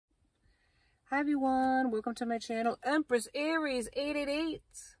Hi everyone, welcome to my channel, Empress Aries 888.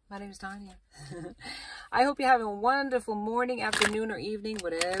 My name is Tanya. I hope you're having a wonderful morning, afternoon, or evening,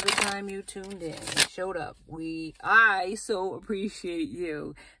 whatever time you tuned in, showed up. I so appreciate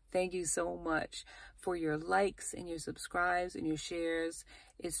you. Thank you so much for your likes and your subscribes and your shares.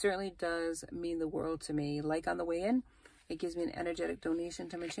 It certainly does mean the world to me. Like on the way in, it gives me an energetic donation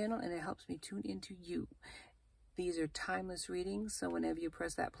to my channel and it helps me tune into you. These are timeless readings, so whenever you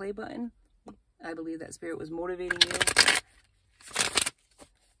press that play button, I believe that spirit was motivating you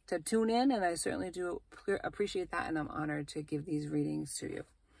to tune in, and I certainly do appreciate that, and I'm honored to give these readings to you.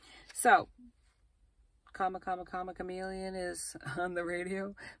 So, Chameleon is on the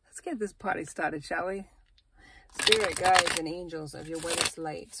radio. Let's get this party started, shall we? Spirit, guides, and angels of your whitest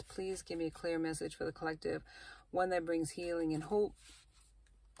lights, please give me a clear message for the collective, one that brings healing and hope.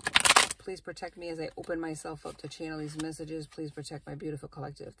 Please protect me as I open myself up to channel these messages. Please protect my beautiful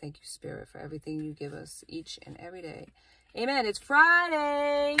collective. Thank you, Spirit, for everything you give us each and every day. Amen. It's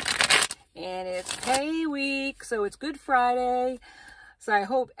Friday and it's pay week, so it's Good Friday. So I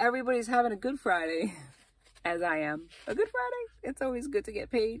hope everybody's having a good Friday, as I am. A good Friday. It's always good to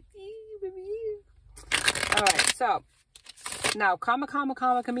get paid. All right, so now,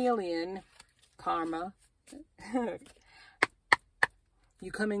 Chameleon, karma. You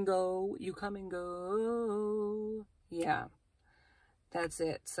come and go, you come and go. Yeah, that's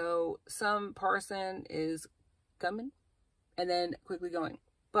it. So some person is coming and then quickly going.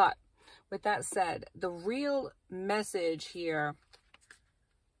 But with that said, the real message here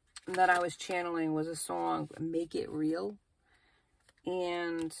that I was channeling was a song, Make It Real.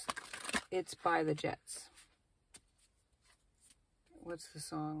 And it's by the Jets. What's the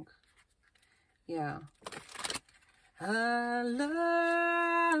song? Yeah. I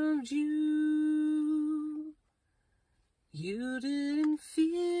loved you. You didn't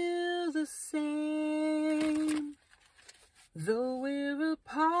feel the same. Though we're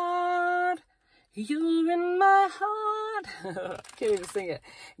apart, you're in my heart. Can't even sing it.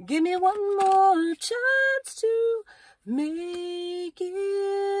 Give me one more chance to make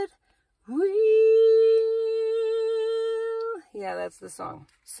it real. Yeah, that's the song.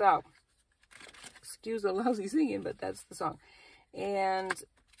 So, excuse the lousy singing, but that's the song. And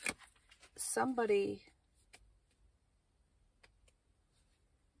somebody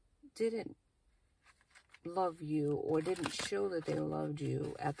didn't love you or didn't show that they loved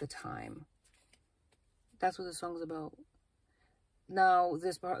you at the time. That's what the song's about. Now,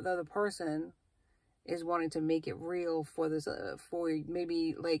 the other person is wanting to make it real for this, for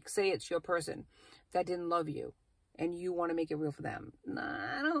maybe, like, say it's your person that didn't love you. And you want to make it real for them. Nah,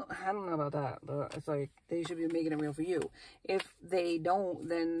 I don't know about that. But it's like, they should be making it real for you. If they don't,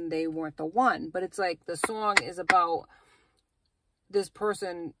 then they weren't the one. But it's like, the song is about this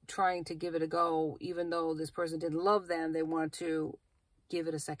person trying to give it a go. Even though this person didn't love them, they want to give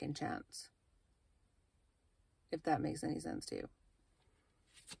it a second chance. If that makes any sense to you.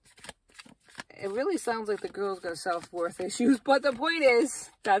 It really sounds like the girl's got self-worth issues, but the point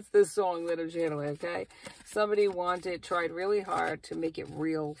is, that's the song that I'm channeling, okay? Somebody tried really hard to make it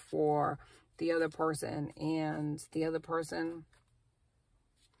real for the other person, and the other person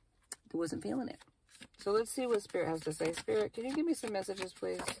wasn't feeling it. So let's see what Spirit has to say. Spirit, can you give me some messages,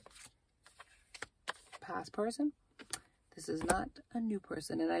 please? Past person. This is not a new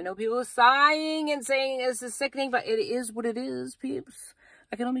person, and I know people are sighing and saying this is sickening, but it is what it is, peeps.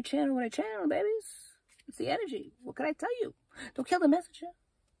 I can only channel what I channel, babies. It's the energy. What can I tell you? Don't kill the messenger.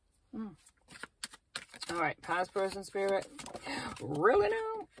 All right, past person, Spirit. Really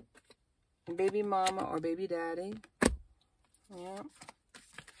now? Baby mama or baby daddy. Yeah.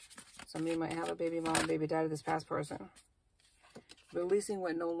 Somebody might have a baby mama, baby daddy, this past person. Releasing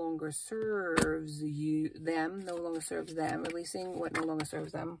what no longer serves them. No longer serves them. Releasing what no longer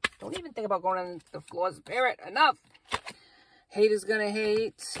serves them. Don't even think about going on the floor, Spirit. Enough. Haters gonna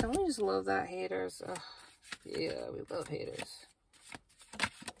hate. Don't we just love that, haters? Ugh. Yeah, we love haters.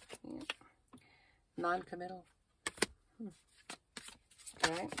 Yeah. Non-committal.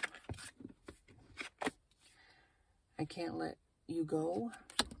 Okay. I can't let you go.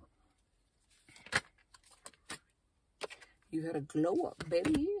 You had a glow up,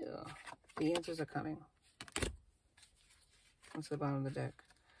 baby. Yeah. The answers are coming. What's the bottom of the deck?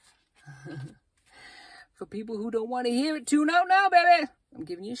 For people who don't want to hear it, tune out now, baby. I'm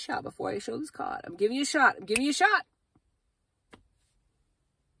giving you a shot before I show this card. I'm giving you a shot. I'm giving you a shot.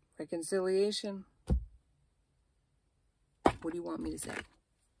 Reconciliation. What do you want me to say?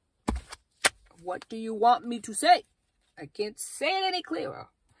 What do you want me to say? I can't say it any clearer.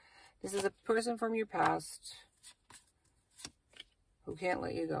 This is a person from your past who can't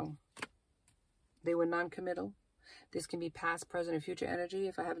let you go. They were non-committal. This can be past, present, or future energy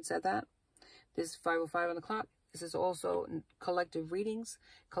if I haven't said that. This 5:05 on the clock. This is also collective readings.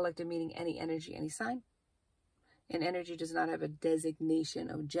 Collective meaning any energy, any sign. And energy does not have a designation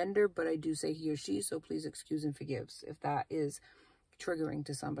of gender, but I do say he or she, so please excuse and forgive if that is triggering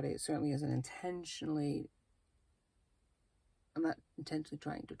to somebody. It certainly isn't intentionally. I'm not intentionally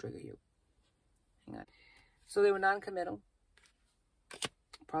trying to trigger you. Hang on. So they were non-committal.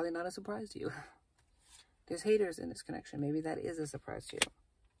 Probably not a surprise to you. There's haters in this connection. Maybe that is a surprise to you.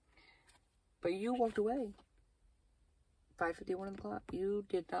 But you walked away. 5:51 on the clock. You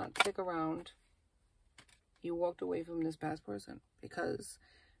did not stick around. You walked away from this past person because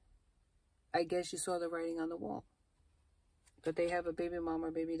I guess you saw the writing on the wall. But they have a baby mama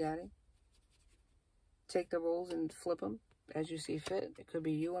or baby daddy. Take the roles and flip them as you see fit. It could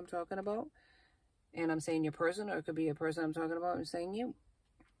be you I'm talking about, and I'm saying your person, or it could be a person I'm talking about and saying you.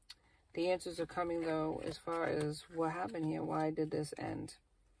 The answers are coming, though, as far as what happened here. Why did this end?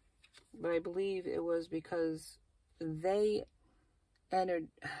 But I believe it was because they entered,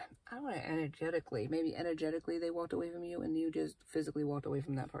 I don't want to energetically, maybe energetically they walked away from you and you just physically walked away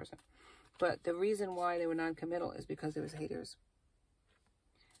from that person. But the reason why they were non-committal is because there was haters.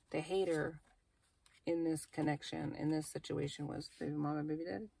 The hater in this connection, in this situation, was baby mama and baby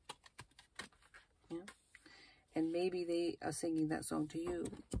daddy. Yeah. And maybe they are singing that song to you.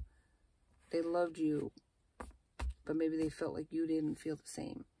 They loved you, but maybe they felt like you didn't feel the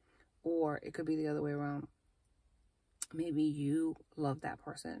same. Or it could be the other way around. Maybe you loved that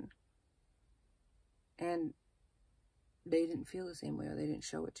person and they didn't feel the same way, or they didn't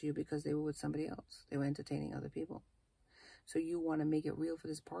show it to you because they were with somebody else. They were entertaining other people. So you want to make it real for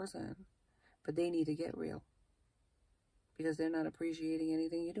this person, but they need to get real because they're not appreciating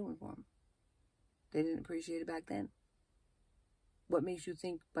anything you're doing for them. They didn't appreciate it back then. What makes you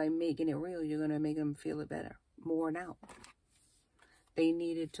think by making it real, you're going to make them feel it better, more now? They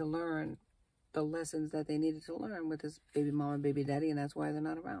needed to learn the lessons that they needed to learn with this baby mama and baby daddy, and that's why they're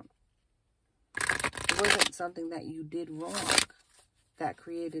not around. It wasn't something that you did wrong that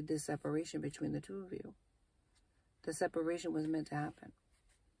created this separation between the two of you. The separation was meant to happen.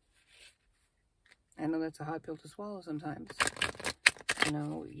 I know that's a hard pill to swallow sometimes. You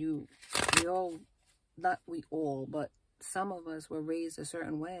know, we all, not we all, but some of us were raised a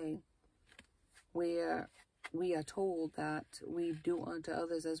certain way where we are told that we do unto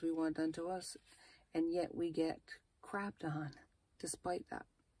others as we want unto us, and yet we get crapped on despite that.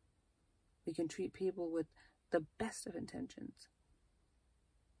 We can treat people with the best of intentions,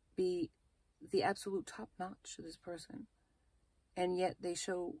 be the absolute top notch to this person, and yet they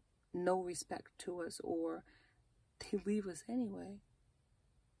show no respect to us, or they leave us anyway.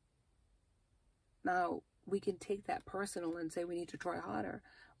 Now, we can take that personal and say we need to try harder,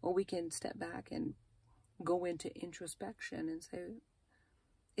 or we can step back and go into introspection and say,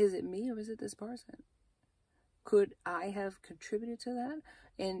 is it me or is it this person? Could I have contributed to that?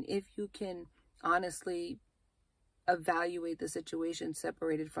 And if you can honestly evaluate the situation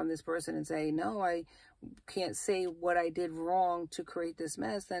separated from this person and say, no, I can't say what I did wrong to create this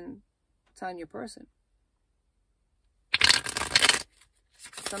mess, then it's on your person.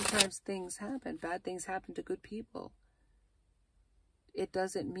 Sometimes things happen. Bad things happen to good people. It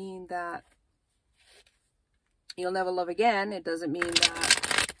doesn't mean that you'll never love again. It doesn't mean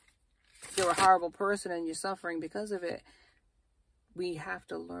that you're a horrible person and you're suffering because of it. We have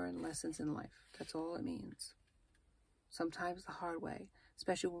to learn lessons in life. That's all it means. Sometimes the hard way,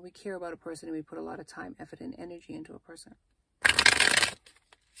 especially when we care about a person and we put a lot of time, effort, and energy into a person.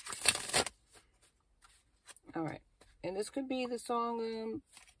 All right. And this could be the song,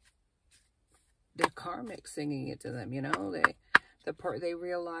 the karmic singing it to them, you know. They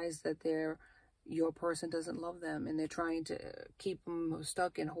realize that your person doesn't love them, and they're trying to keep them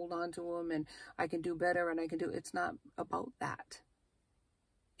stuck and hold on to them, and I can do better, and I can do. It's not about that.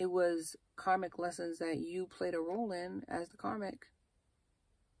 It was karmic lessons that you played a role in as the karmic,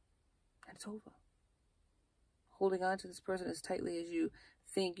 and it's over. Holding on to this person as tightly as you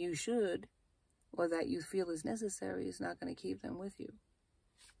think you should, or that you feel is necessary, is not going to keep them with you.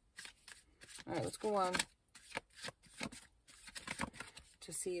 All right, let's go on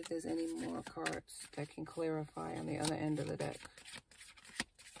to see if there's any more cards that can clarify on the other end of the deck.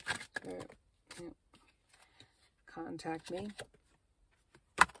 Spirit, yeah. Contact me.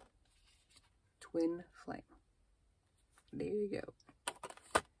 Twin flame. There you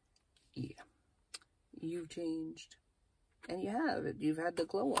go. Yeah. You've changed. And you have. You've had the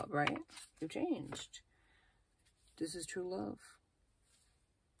glow up, right? You've changed. This is true love.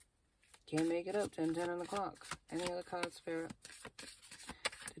 Can't make it up. 10:10 on the clock. Any other card, Spirit?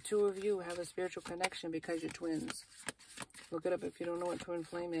 The two of you have a spiritual connection because you're twins. Look it up if you don't know what twin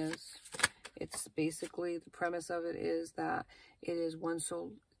flame is. It's basically, the premise of it is that it is one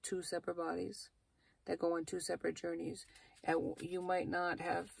soul, two separate bodies that go on two separate journeys. And you might not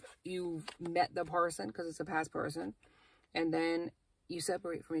have, you've met the person because it's a past person, and then you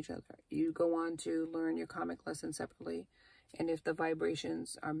separate from each other. You go on to learn your karmic lessons separately. And if the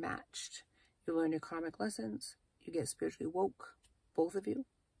vibrations are matched, you learn your karmic lessons. You get spiritually woke, both of you.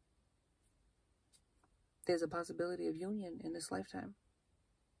 There's a possibility of union in this lifetime.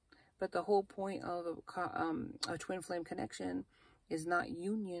 But the whole point of a twin flame connection is not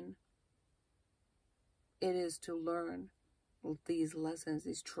union. It is to learn these lessons,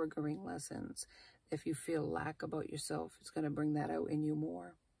 these triggering lessons. If you feel lack about yourself, it's going to bring that out in you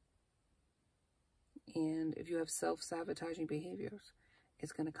more. And if you have self-sabotaging behaviors,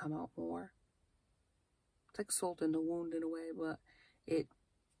 it's going to come out more. It's like salt in the wound in a way, but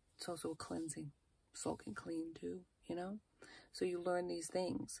it's also a cleansing. Salt can clean too, you know? So you learn these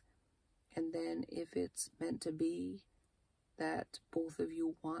things. And then if it's meant to be that both of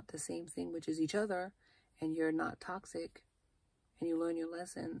you want the same thing, which is each other, and you're not toxic, and you learn your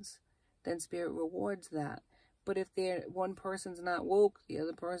lessons, then Spirit rewards that. But if one person's not woke, the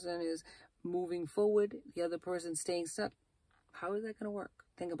other person is moving forward, the other person's staying stuck, how is that going to work?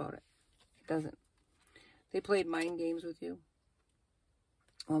 Think about it. It doesn't. They played mind games with you.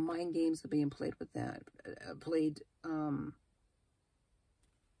 Well, mind games are being played with that,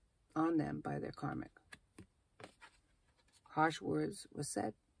 on them by their karmic. Harsh words were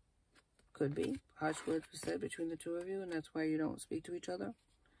said. Could be. Harsh words were said between the two of you, and that's why you don't speak to each other.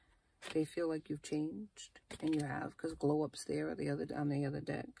 They feel like you've changed, and you have, because glow up's there on the other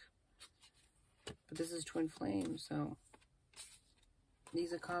deck. But this is twin flame, so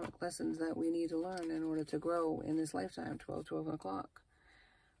these are karmic lessons that we need to learn in order to grow in this lifetime. 12 o'clock.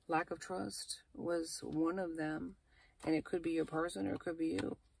 Lack of trust was one of them, and it could be your person or it could be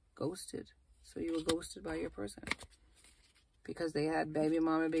you. Ghosted. So you were ghosted by your person because they had baby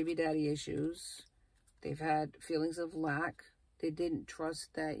mama, baby daddy issues. They've had feelings of lack. They didn't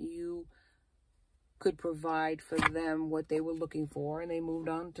trust that you could provide for them what they were looking for, and they moved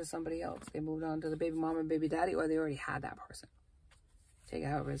on to somebody else. They moved on to the baby mama, baby daddy, or they already had that person. Take it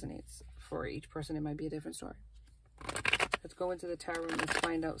how it resonates. For each person, it might be a different story. Let's go into the tarot and let's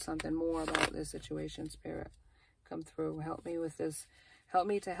find out something more about this situation. Spirit, come through. Help me with this. Help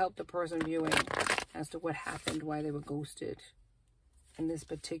me to help the person viewing as to what happened, why they were ghosted in this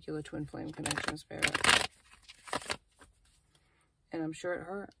particular twin flame connection, Spirit. And I'm sure it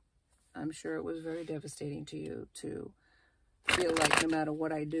hurt. I'm sure it was very devastating to you to feel like no matter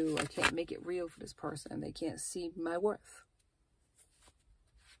what I do, I can't make it real for this person. They can't see my worth.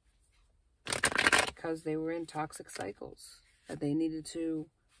 Because they were in toxic cycles that they needed to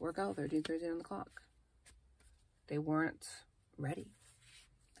work out 13 on the clock. They weren't ready.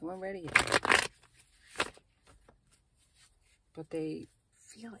 They weren't ready yet. But they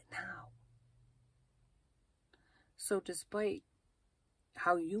feel it now. So despite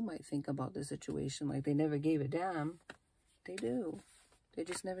how you might think about the situation, like they never gave a damn, they do. They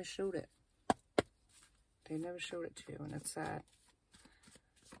just never showed it. They never showed it to you, and it's sad.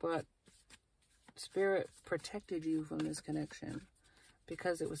 But Spirit protected you from this connection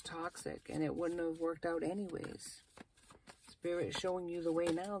because it was toxic and it wouldn't have worked out anyways. Spirit is showing you the way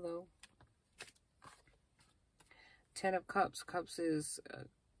now, though. 10 of Cups. Cups is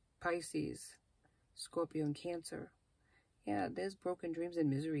Pisces, Scorpio, and Cancer. Yeah, there's broken dreams and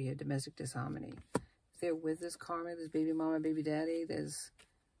misery here, domestic disharmony. If they're with this karma, this baby mama, baby daddy,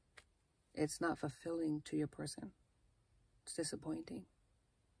 it's not fulfilling to your person. It's disappointing.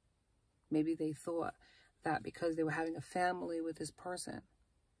 Maybe they thought that because they were having a family with this person,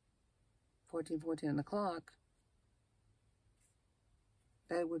 14 on the clock,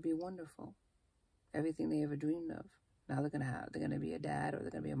 that it would be wonderful. Everything they ever dreamed of. Now they're gonna be a dad, or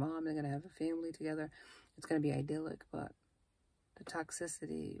they're gonna be a mom, they're gonna have a family together. It's gonna be idyllic, but the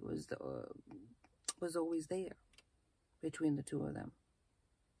toxicity was always there between the two of them.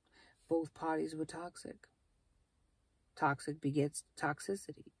 Both parties were toxic. Toxic begets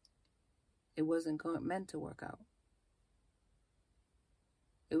toxicity. It wasn't meant to work out.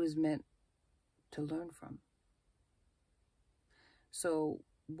 It was meant to learn from. So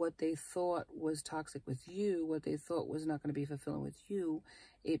what they thought was toxic with you, what they thought was not going to be fulfilling with you,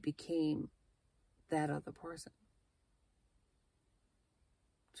 it became that other person.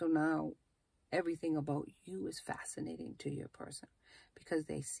 So now everything about you is fascinating to your person because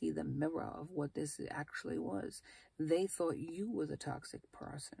they see the mirror of what this actually was. They thought you were the toxic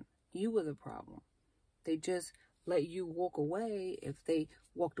person. You were the problem. They just let you walk away, if they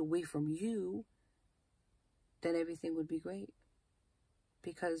walked away from you, then everything would be great.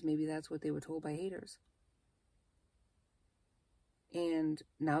 Because maybe that's what they were told by haters. And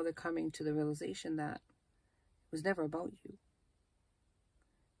now they're coming to the realization that it was never about you.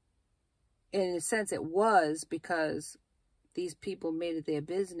 And in a sense, it was, because these people made it their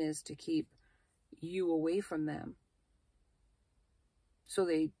business to keep you away from them. So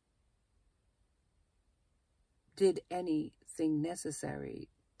they did anything necessary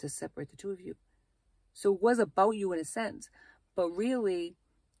to separate the two of you. So it was about you in a sense, but really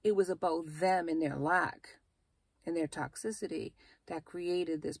it was about them and their lack and their toxicity that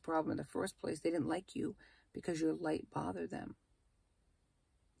created this problem in the first place. They didn't like you because your light bothered them.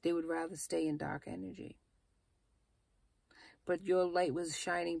 They would rather stay in dark energy. But your light was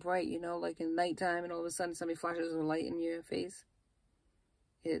shining bright, you know, like in nighttime, and all of a sudden somebody flashes a light in your face.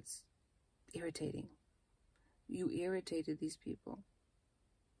 It's irritating. You irritated these people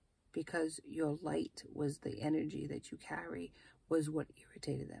because your light was the energy that you carry, was what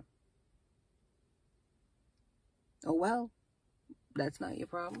irritated them. Oh, well, that's not your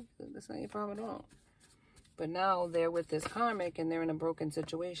problem. That's not your problem at all. But now they're with this karmic and they're in a broken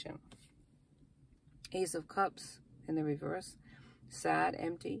situation. Ace of Cups in the reverse. Sad,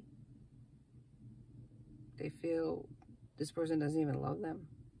 empty. They feel this person doesn't even love them.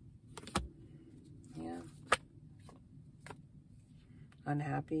 Yeah.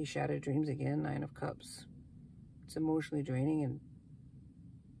 Unhappy, shattered dreams again. 9 of Cups. It's emotionally draining and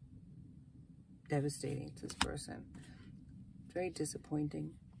devastating to this person. Very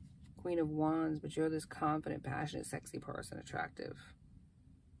disappointing. Queen of Wands, but you're this confident, passionate, sexy person, attractive,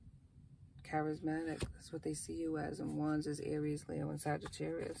 charismatic. That's what they see you as. And Wands is Aries, Leo, and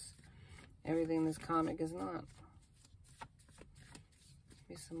Sagittarius. Everything in this comic is not. Give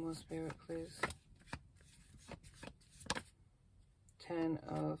me some more spirit, please. 10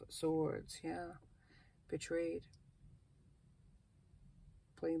 of Swords, yeah. Betrayed.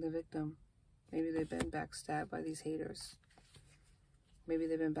 Playing the victim. Maybe they've been backstabbed by these haters. Maybe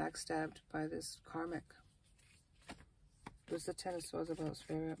they've been backstabbed by this karmic. What's the 10 of Swords about,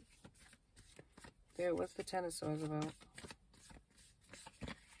 Spirit? There, what's the 10 of Swords about?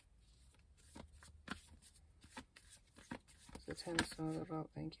 What's the 10 of Swords about?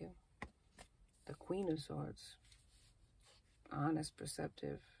 Thank you. The Queen of Swords. Honest,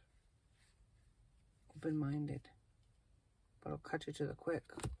 perceptive, open-minded, but it'll cut you to the quick.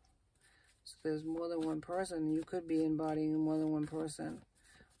 So there's more than one person. You could be embodying more than one person.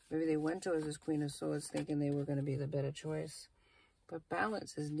 Maybe they went towards this Queen of Swords thinking they were going to be the better choice. But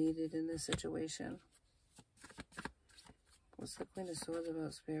balance is needed in this situation. What's the Queen of Swords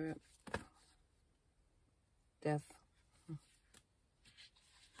about, Spirit? Death.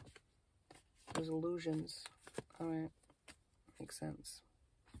 There's illusions. All right. Makes sense.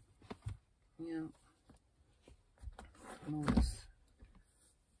 Yeah. Notice.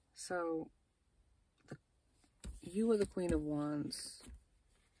 So, you are the Queen of Wands.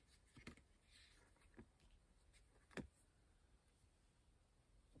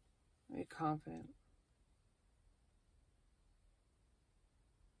 Very confident.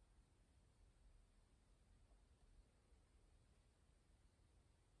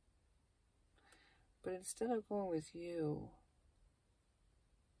 But instead of going with you,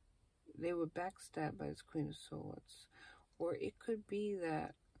 they were backstabbed by this Queen of Swords. Or it could be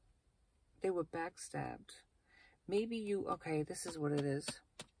that they were backstabbed. Maybe you, okay, this is what it is.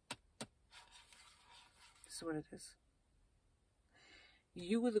 This is what it is.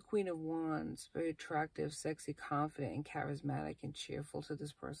 You were the Queen of Wands, very attractive, sexy, confident, and charismatic, and cheerful to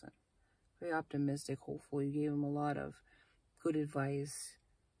this person. Very optimistic, hopeful. You gave them a lot of good advice.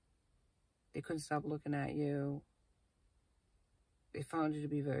 They couldn't stop looking at you. They found you to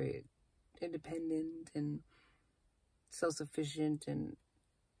be very independent and self-sufficient, and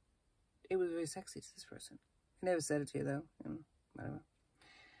it was very sexy to this person. I never said it to you, though. Whatever.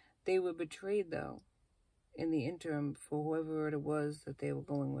 They were betrayed, though, in the interim for whoever it was that they were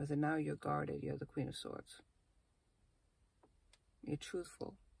going with, and now you're guarded. You're the Queen of Swords. You're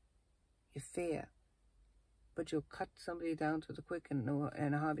truthful. You're fair. But you'll cut somebody down to the quick and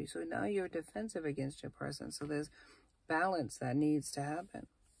a hobby. So now you're defensive against your person. So there's balance that needs to happen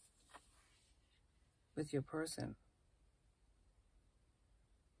with your person.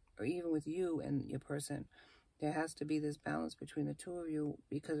 Or even with you and your person. There has to be this balance between the two of you,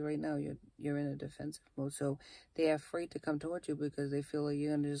 because right now you're in a defensive mode. So they're afraid to come towards you because they feel like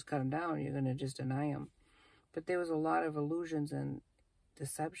you're going to just cut them down. You're going to just deny them. But there was a lot of illusions and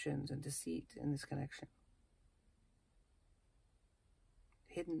deceptions and deceit in this connection.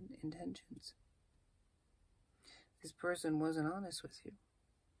 Hidden intentions. this person wasn't honest with you.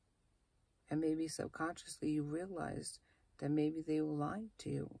 And maybe subconsciously you realized that maybe they were lying to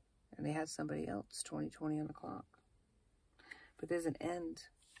you and they had somebody else, 2020 on the clock. But there's an end,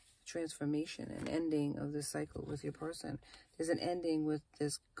 transformation, an ending of this cycle with your person. There's an ending with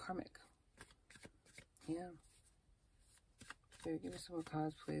this karmic. Yeah. Here, give me some more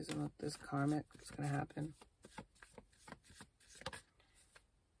cards, please, about this karmic. What's going to happen?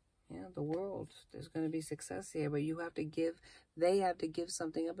 Yeah, the world. There's going to be success here, but you have to give, they have to give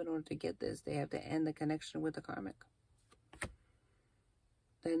something up in order to get this. They have to end the connection with the karmic.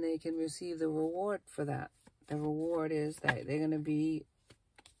 Then they can receive the reward for that. The reward is that they're going to be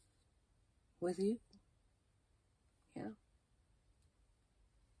with you. Yeah.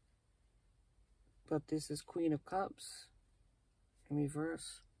 But this is Queen of Cups in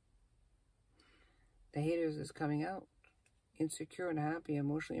reverse. The haters is coming out. Insecure and happy,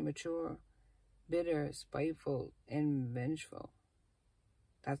 emotionally immature, bitter, spiteful, and vengeful.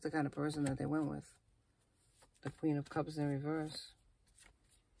 That's the kind of person that they went with. The Queen of Cups in reverse.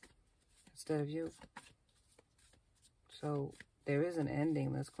 Instead of you. So there is an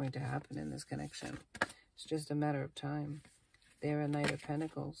ending that's going to happen in this connection. It's just a matter of time. They're a Knight of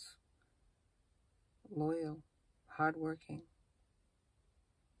Pentacles. Loyal, hardworking,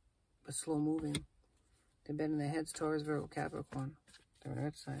 but slow moving. They've been in their heads, Taurus, Virgo, Capricorn. They're an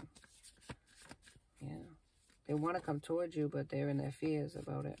earth sign. Yeah. They want to come towards you, but they're in their fears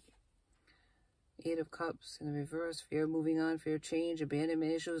about it. 8 of Cups in the reverse. Fear of moving on, fear of change,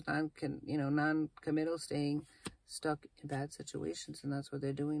 abandonment issues, non-committal, staying stuck in bad situations. And that's what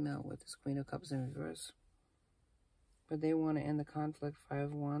they're doing now with this Queen of Cups in reverse. But they want to end the conflict. 5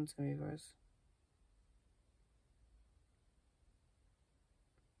 of Wands in reverse.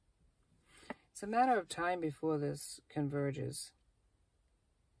 It's a matter of time before this converges.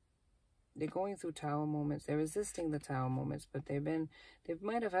 They're going through tower moments. They're resisting the tower moments, but they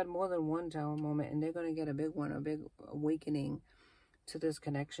might have had more than one tower moment, and they're going to get a big one, a big awakening to this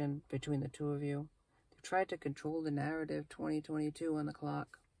connection between the two of you. They've tried to control the narrative, 2022 on the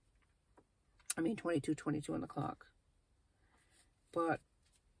clock. I mean, 2222 on the clock. But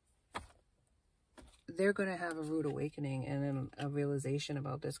they're going to have a rude awakening and then a realization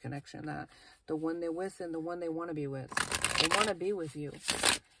about this connection, that the one they're with and the one they want to be with. They want to be with you.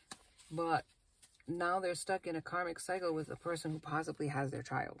 But now they're stuck in a karmic cycle with a person who possibly has their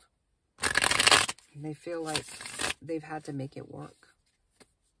child. And they feel like they've had to make it work.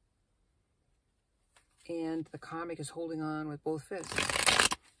 And the karmic is holding on with both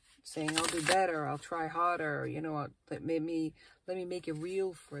fists, saying, I'll do better, I'll try harder, you know, let me make it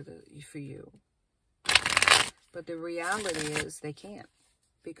real for you. But the reality is they can't,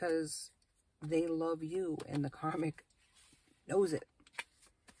 because they love you and the karmic knows it.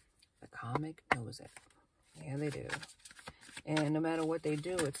 The karmic knows it. Yeah, they do. And no matter what they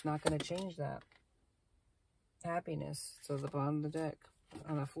do, it's not going to change that. Happiness. So the bottom of the deck,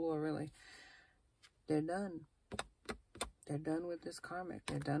 on the floor, really. They're done. They're done with this karmic.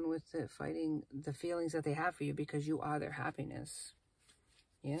 They're done with it, fighting the feelings that they have for you, because you are their happiness.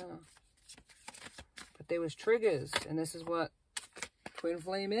 Yeah. But there was triggers, and this is what Twin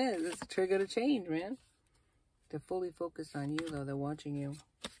Flame is. It's a trigger to change, man. They're fully focused on you, though. They're watching you.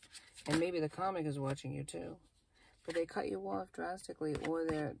 And maybe the karmic is watching you, too. But they cut you off drastically, or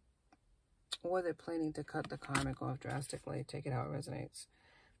they're planning to cut the karmic off drastically. Take it how it resonates.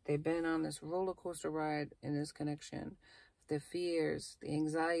 They've been on this roller coaster ride in this connection. The fears, the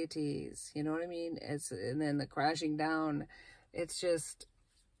anxieties, you know what I mean? And then the crashing down. It's just,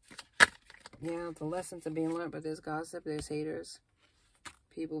 yeah, the lessons are being learned, but there's gossip, there's haters.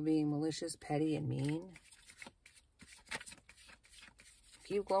 People being malicious, petty, and mean.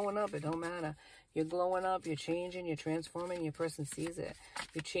 Keep glowing up, it don't matter. You're glowing up, you're changing, you're transforming, your person sees it.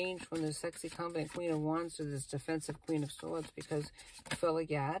 You change from this sexy, confident Queen of Wands to this defensive Queen of Swords because you felt like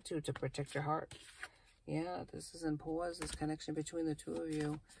you had to protect your heart. Yeah, this is in pause, this connection between the two of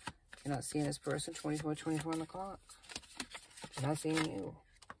you. You're not seeing this person 24 on the clock. They're not seeing you.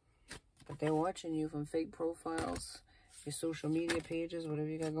 But they're watching you from fake profiles, your social media pages, whatever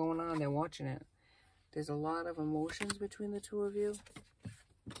you got going on, they're watching it. There's a lot of emotions between the two of you.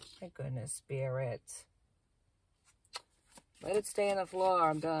 My goodness, Spirit. Let it stay on the floor.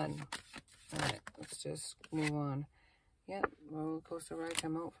 I'm done. Alright, let's just move on. Yep, roller coaster ride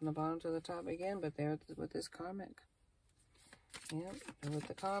come out from the bottom to the top again, but they're with this karmic. Yep, they're with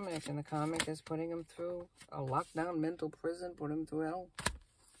the karmic, and the karmic is putting them through a lockdown mental prison, put them through hell.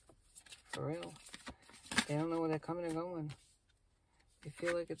 For real. They don't know where they're coming or going. They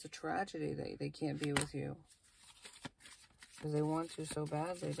feel like it's a tragedy that they can't be with you. Because they want to so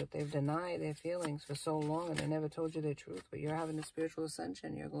badly, but they've denied their feelings for so long, and they never told you their truth. But you're having a spiritual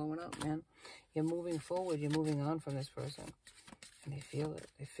ascension. You're glowing up, man. You're moving forward. You're moving on from this person. And they feel it.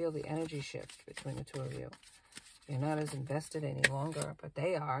 They feel the energy shift between the two of you. You're not as invested any longer, but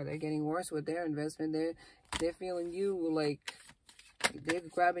they are. They're getting worse with their investment. They're feeling you like they're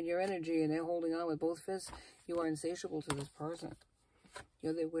grabbing your energy, and they're holding on with both fists. You are insatiable to this person.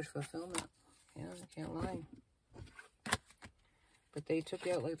 You're their wish fulfillment. Yeah, I can't lie. But they took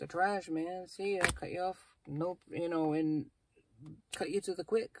you out like the trash, man. See ya, cut you off. Nope, you know, and cut you to the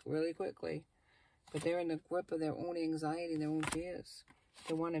quick, really quickly. But they're in the grip of their own anxiety, their own fears.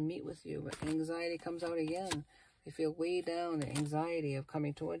 They want to meet with you, but anxiety comes out again. They feel way down. The anxiety of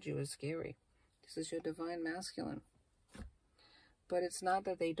coming towards you is scary. This is your divine masculine. But it's not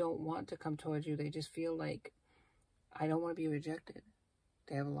that they don't want to come towards you. They just feel like, I don't want to be rejected.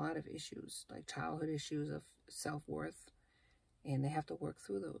 They have a lot of issues, like childhood issues of self-worth. And they have to work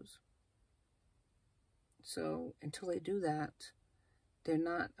through those. So until they do that, they're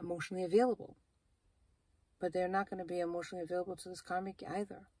not emotionally available. But they're not going to be emotionally available to this karmic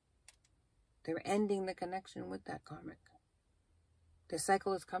either. They're ending the connection with that karmic. Their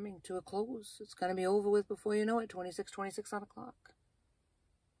cycle is coming to a close. It's going to be over with before you know it, 26 on the clock.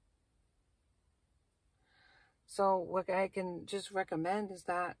 So what I can just recommend is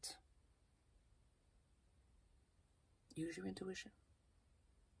that use your intuition.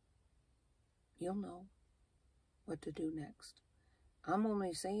 You'll know what to do next. I'm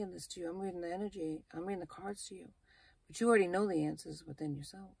only saying this to you. I'm reading the energy. I'm reading the cards to you. But you already know the answers within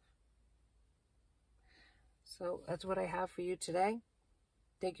yourself. So that's what I have for you today.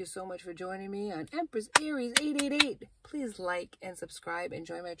 Thank you so much for joining me on Empress Aries 888. Please like and subscribe and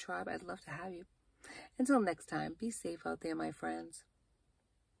join my tribe. I'd love to have you. Until next time, be safe out there, my friends.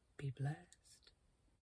 Be blessed.